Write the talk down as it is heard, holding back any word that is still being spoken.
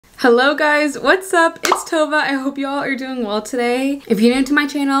Hello guys, what's up? It's Tova. I hope you all are doing well today. If you're new to my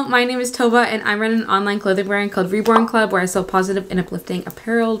channel, my name is Tova and I run an online clothing brand called Reborn Club where I sell positive and uplifting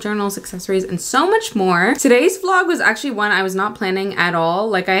apparel, journals, accessories, and so much more. Today's vlog was actually one I was not planning at all.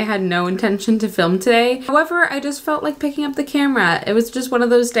 Like I had no intention to film today. However, I just felt like picking up the camera. It was just one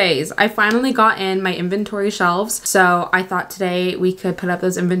of those days. I finally got in my inventory shelves, so I thought today we could put up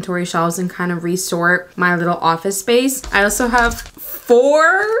those inventory shelves and kind of resort my little office space. I also have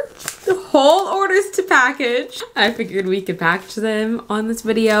 4 whole orders to package. I figured we could package them on this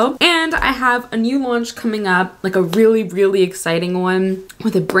video. And I have a new launch coming up, like a really exciting one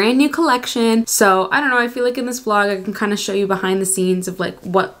with a brand new collection. So I don't know, I feel like in this vlog I can kind of show you behind the scenes of like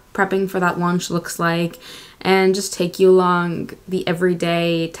what prepping for that launch looks like and just take you along the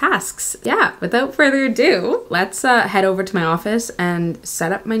everyday tasks. Yeah, without further ado, let's head over to my office and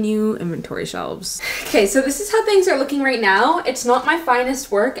set up my new inventory shelves. Okay, so this is how things are looking right now. It's not my finest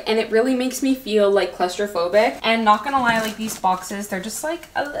work and it really makes me feel like claustrophobic. And not gonna lie, like these boxes, they're just like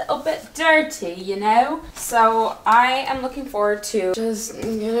a little bit dirty, you know? So I am looking forward to just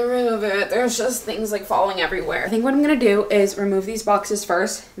getting rid of it. There's just things like falling everywhere. I think what I'm gonna do is remove these boxes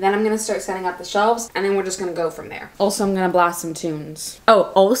first, then I'm gonna start setting up the shelves, and then we're just gonna go from there. Also, I'm gonna blast some tunes. Oh,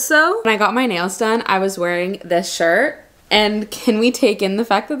 also, when I got my nails done, I was wearing this shirt, and can we take in the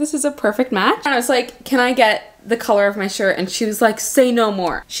fact that this is a perfect match? And I was like, can I get the color of my shirt? And she was like, say no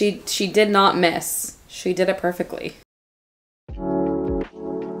more. She did not miss. She did it perfectly.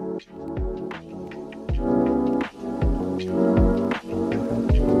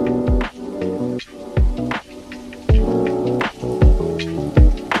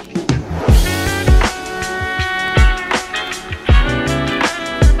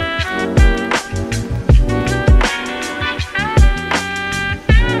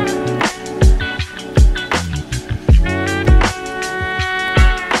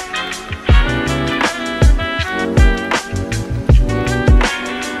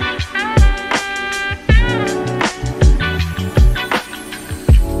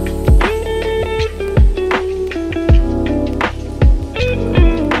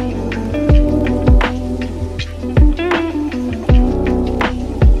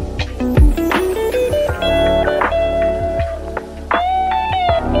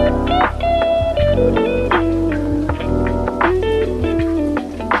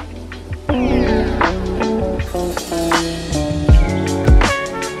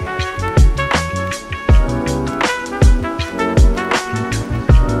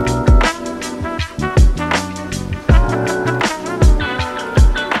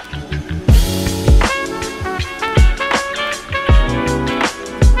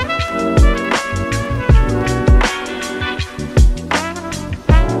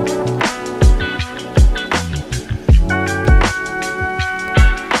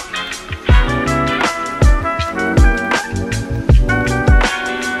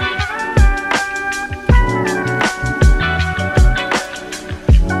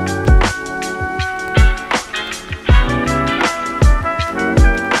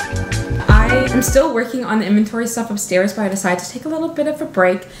 I'm still working on the inventory stuff upstairs, but I decided to take a little bit of a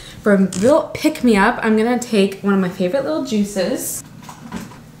break for a little pick-me-up. I'm gonna take one of my favorite little juices.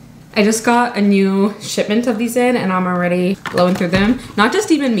 I just got a new shipment of these in and I'm already blowing through them. Not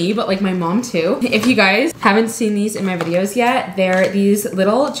just even me, but like my mom too. If you guys haven't seen these in my videos yet, they're these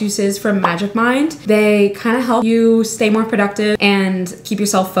little juices from Magic Mind. They kind of help you stay more productive and keep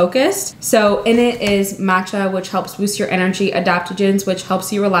yourself focused. So in it is matcha, which helps boost your energy, adaptogens, which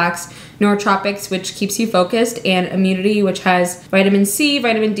helps you relax, neurotropics, which keeps you focused, and immunity, which has vitamin C,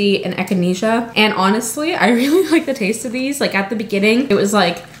 vitamin D, and echinacea. And honestly, I really like the taste of these. Like at the beginning, it was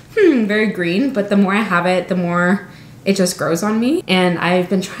like, very green, but the more I have it, the more it just grows on me. And I've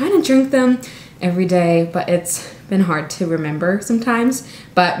been trying to drink them every day, but it's been hard to remember sometimes.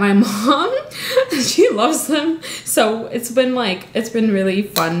 But my mom, she loves them. So it's been really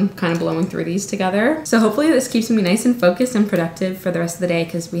fun kind of blowing through these together. So hopefully this keeps me nice and focused and productive for the rest of the day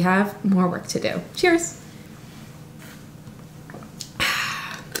because we have more work to do. Cheers.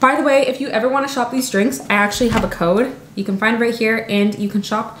 By the way, if you ever want to shop these drinks, I actually have a code. You can find it right here and you can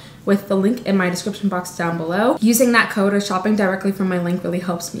shop with the link in my description box down below. Using that code or shopping directly from my link really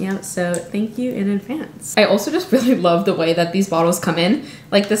helps me out, so thank you in advance. I also just really love the way that these bottles come in.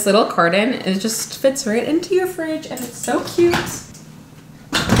 Like this little carton, it just fits right into your fridge and it's so cute.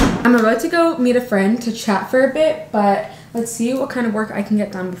 I'm about to go meet a friend to chat for a bit, but let's see what kind of work I can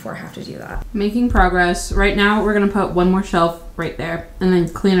get done before I have to do that. Making progress. Right now, we're gonna put one more shelf right there and then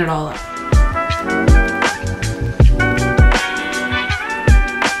clean it all up.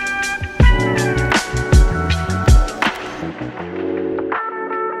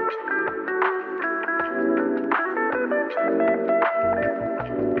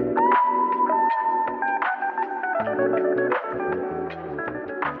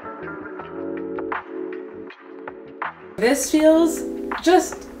 This feels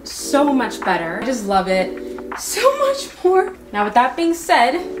just so much better. I just love it so much more. Now with that being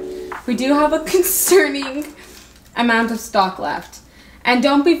said, we do have a concerning amount of stock left. And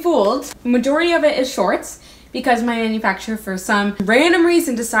don't be fooled, the majority of it is shorts because my manufacturer for some random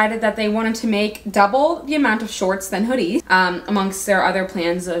reason decided that they wanted to make double the amount of shorts than hoodies, amongst their other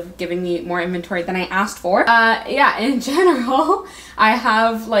plans of giving me more inventory than I asked for. Yeah, in general, I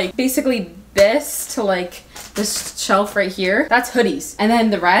have like basically this to like this shelf right here, that's hoodies. And then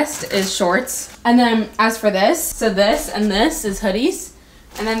the rest is shorts. And then as for this, so this and this is hoodies.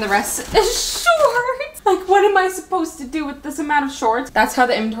 And then the rest is shorts. Like, what am I supposed to do with this amount of shorts? That's how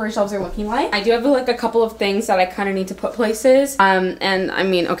the inventory shelves are looking like. I do have like a couple of things that I kind of need to put places. And I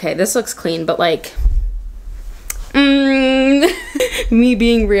mean, okay, this looks clean, but like, me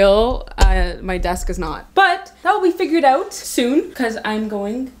being real, my desk is not. But that will be figured out soon because I'm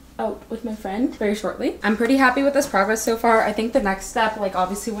going out with my friend very shortly. I'm pretty happy with this progress so far. I think the next step, like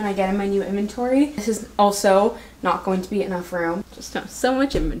obviously when I get in my new inventory, this is also not going to be enough room. Just have so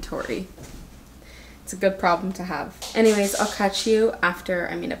much inventory. It's a good problem to have. Anyways, I'll catch you after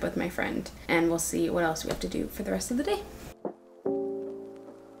I meet up with my friend and we'll see what else we have to do for the rest of the day.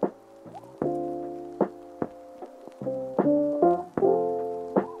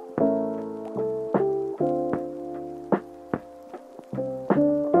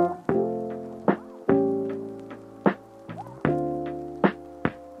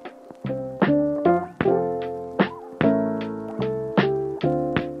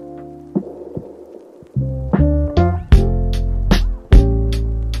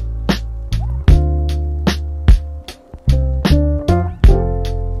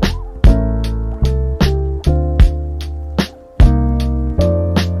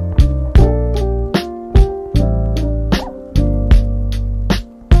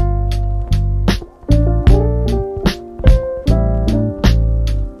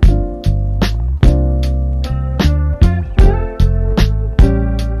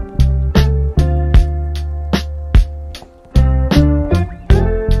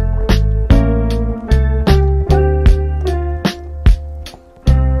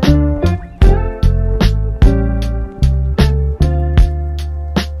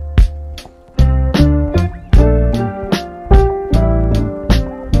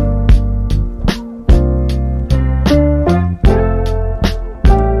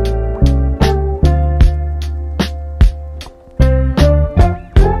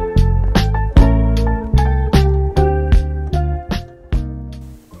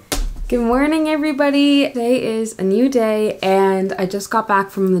 Good morning, everybody. Today is a new day and I just got back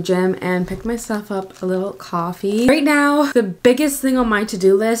from the gym and picked myself up a little coffee. Right now, the biggest thing on my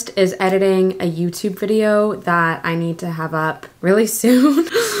to-do list is editing a YouTube video that I need to have up really soon.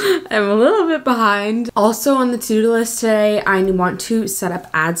 I'm a little bit behind. Also on the to-do list today, I want to set up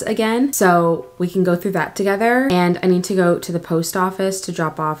ads again, so we can go through that together. And I need to go to the post office to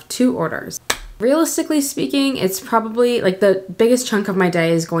drop off 2 orders. Realistically speaking, it's probably like the biggest chunk of my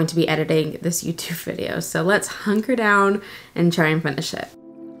day is going to be editing this YouTube video. So let's hunker down and try and finish it.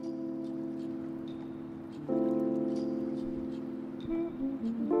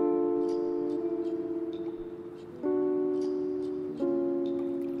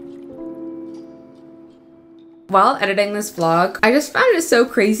 While editing this vlog, I just found it so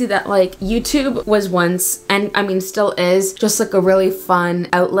crazy that like YouTube was once, and I mean still is, just like a really fun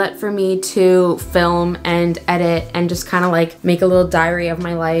outlet for me to film and edit and just kind of like make a little diary of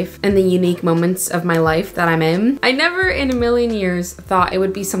my life and the unique moments of my life that I'm in. I never in a million years thought it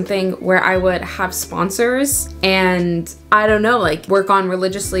would be something where I would have sponsors and I don't know, like work on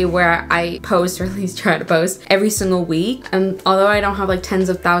religiously where I post, or at least try to post, every single week. And although I don't have like tens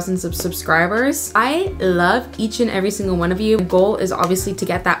of thousands of subscribers, I love each and every single one of you. The goal is obviously to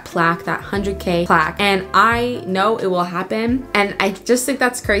get that plaque, that 100K plaque, and I know it will happen. And I just think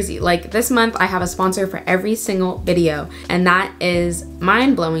that's crazy. Like this month I have a sponsor for every single video, and that is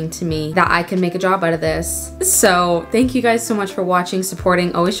mind-blowing to me that I can make a job out of this. So thank you guys so much for watching,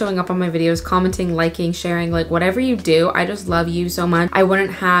 supporting, always showing up on my videos, commenting, liking, sharing, like whatever you do. I just love you so much. I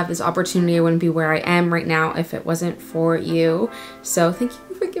wouldn't have this opportunity, I wouldn't be where I am right now if it wasn't for you. So thank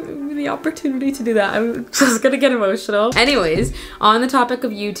you for giving me the opportunity to do that. I'm just gonna get emotional. Anyways, on the topic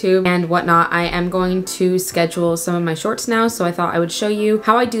of YouTube and whatnot, I am going to schedule some of my shorts now, so I thought I would show you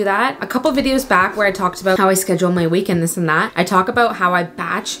how I do that. A couple videos back where I talked about how I schedule my week and this and that, I talk about how I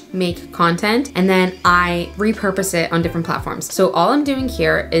batch make content and then I repurpose it on different platforms. So all I'm doing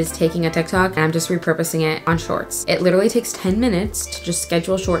here is taking a TikTok and I'm just repurposing it on shorts. It literally takes 10 minutes to just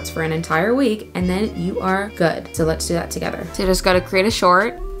schedule shorts for an entire week and then you are good. So let's do that together. So you just gotta create a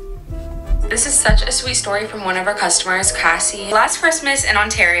short. This is such a sweet story from one of our customers, Cassie. Last Christmas in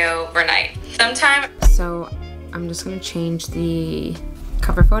Ontario overnight. So I'm just gonna change the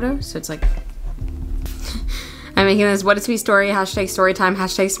cover photo. So it's like, I'm making this what a sweet story, hashtag story time,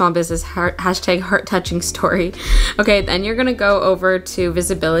 hashtag small business, hashtag heart touching story. Okay, then you're gonna go over to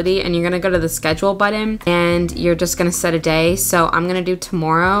visibility and you're gonna go to the schedule button and you're just gonna set a day. So I'm gonna do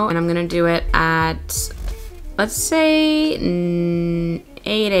tomorrow and I'm gonna do it at, let's say 8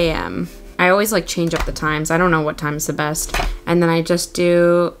 a.m. I always like change up the times. I don't know what time is the best. And then I just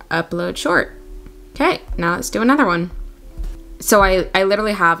do upload short. Okay, now let's do another one. So I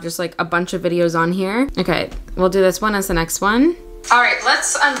literally have just like a bunch of videos on here. Okay, we'll do this one as the next one. All right,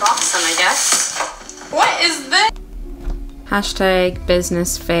 let's unbox them, I guess. What is this? Hashtag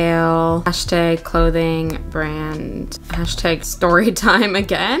business fail, hashtag clothing brand, hashtag story time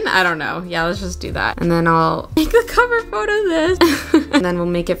again. I don't know. Yeah, let's just do that. And then I'll make the cover photo of this. And then we'll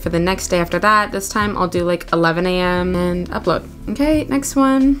make it for the next day after that. This time I'll do like 11 a.m. and upload. Okay, next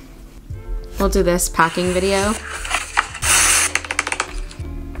one. We'll do this packing video.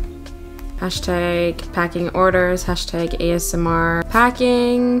 Hashtag packing orders, hashtag ASMR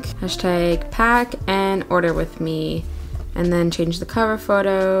packing, hashtag pack and order with me. And then change the cover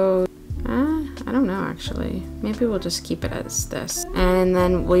photo. I don't know actually. Maybe we'll just keep it as this. And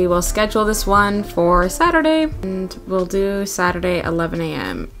then we will schedule this one for Saturday and we'll do Saturday 11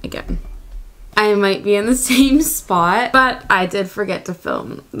 a.m. again. I might be in the same spot, but I did forget to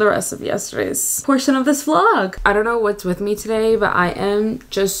film the rest of yesterday's portion of this vlog. I don't know what's with me today, but I am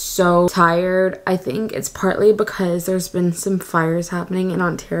just so tired. I think it's partly because there's been some fires happening in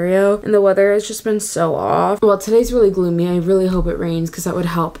Ontario and the weather has just been so off. Well, today's really gloomy. I really hope it rains because that would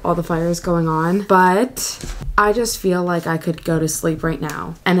help all the fires going on, but I just feel like I could go to sleep right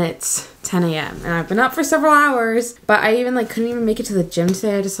now and it's 10 a.m. and I've been up for several hours, but I even like couldn't even make it to the gym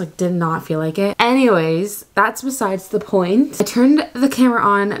today. I just like did not feel like it. Anyways, that's besides the point. I turned the camera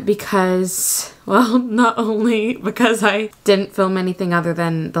on because, well, not only because I didn't film anything other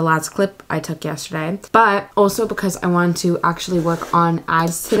than the last clip I took yesterday, but also because I wanted to actually work on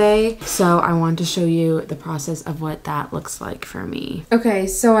ads today. So I wanted to show you the process of what that looks like for me. Okay,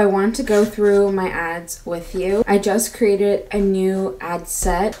 so I want to go through my ads with you. I just created a new ad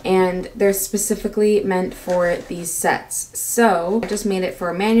set and they're specifically meant for these sets. So I just made it for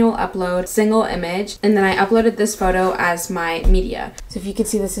a manual upload, single image, and then I uploaded this photo as my media. So if you can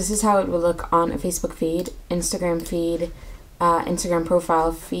see this is how it would look on a Facebook feed, Instagram feed, Instagram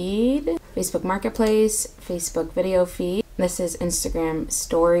profile feed, Facebook Marketplace, Facebook video feed. This is Instagram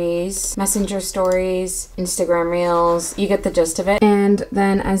stories, Messenger stories, Instagram reels. You get the gist of it. And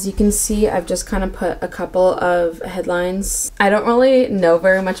then as you can see, I've just kind of put a couple of headlines. I don't really know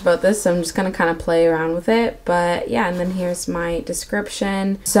very much about this, so I'm just gonna kind of play around with it. But yeah, and then here's my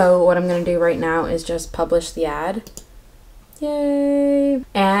description. So what I'm gonna do right now is just publish the ad. Yay!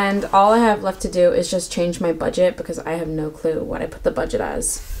 And all I have left to do is just change my budget because I have no clue what I put the budget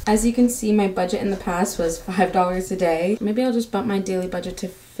as. As you can see, my budget in the past was $5 a day. Maybe I'll just bump my daily budget to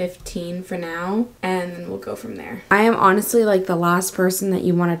 $15 for now, and then we'll go from there. I am honestly like the last person that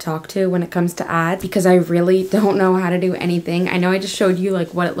you want to talk to when it comes to ads because I really don't know how to do anything. I know I just showed you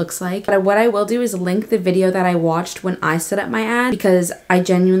like what it looks like, but what I will do is link the video that I watched when I set up my ad because I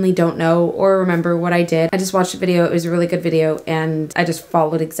genuinely don't know or remember what I did. I just watched a video. It was a really good video and I just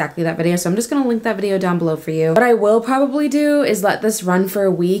followed exactly that video. So I'm just going to link that video down below for you. What I will probably do is let this run for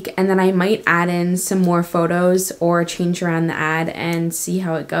a week and then I might add in some more photos or change around the ad and see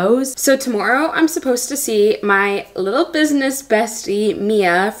how it goes. So tomorrow I'm supposed to see my little business bestie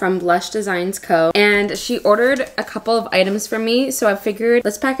Mia from Blush Designs Co. and she ordered a couple of items from me, so I figured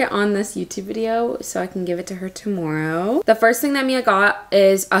let's pack it on this YouTube video so I can give it to her tomorrow. The first thing that Mia got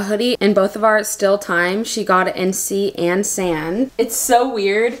is a hoodie in both of our still time. She got it in sea and sand. It's so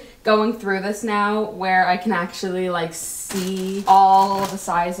weird going through this now where I can actually like see all the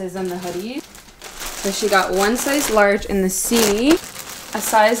sizes in the hoodies. So she got one size large in the sea, a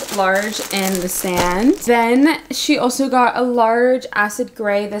size large in the sand. Then she also got a large acid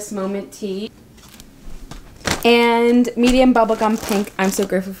gray This Moment tee and medium bubblegum pink I'm So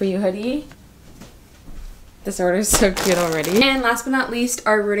Grateful For You hoodie. This order is so cute already. And last but not least,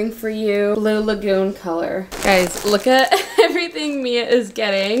 our Rooting For You Blue Lagoon color. Guys, look at everything Mia is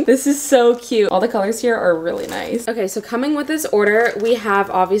getting. This is so cute. All the colors here are really nice. Okay, so coming with this order, we have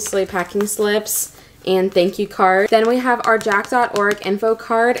obviously packing slips and thank you card. Then we have our Jack.org info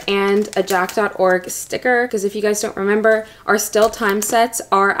card and a Jack.org sticker, because if you guys don't remember, our still time sets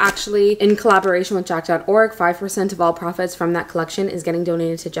are actually in collaboration with Jack.org. 5% of all profits from that collection is getting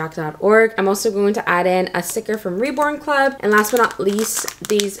donated to Jack.org. I'm also going to add in a sticker from Reborn Club, and last but not least,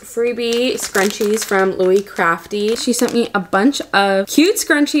 these freebie scrunchies from Louie Crafty. She sent me a bunch of cute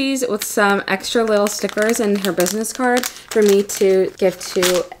scrunchies with some extra little stickers and her business card for me to give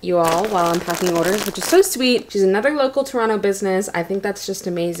to you all while I'm packing orders, which is so sweet. She's another local Toronto business. I think that's just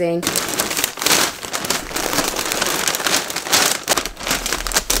amazing.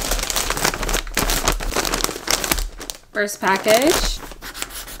 First package.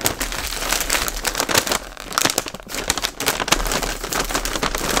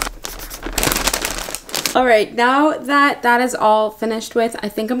 Alright, now that that is all finished with, I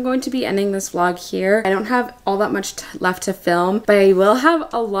think I'm going to be ending this vlog here. I don't have all that much left to film, but I will have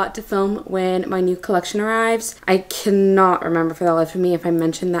a lot to film when my new collection arrives. I cannot remember for the life of me if I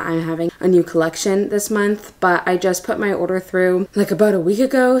mentioned that I'm having a new collection this month, but I just put my order through like about a week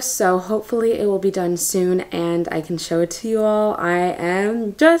ago, so hopefully it will be done soon and I can show it to you all. I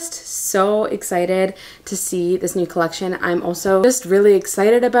am just so excited to see this new collection. I'm also just really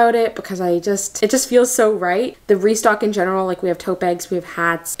excited about it because it just feels so right. The restock in general, like we have tote bags, we have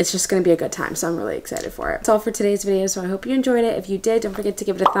hats. It's just gonna be a good time, so I'm really excited for it. That's all for today's video, so I hope you enjoyed it. If you did, don't forget to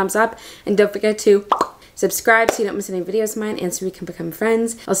give it a thumbs up and don't forget to subscribe so you don't miss any videos of mine and so we can become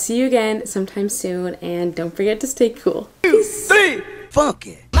friends. I'll see you again sometime soon and don't forget to stay cool. 2, 3,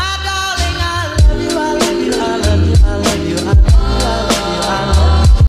 funky. My darling, I love you, I love you, I love you, I love you, I love you.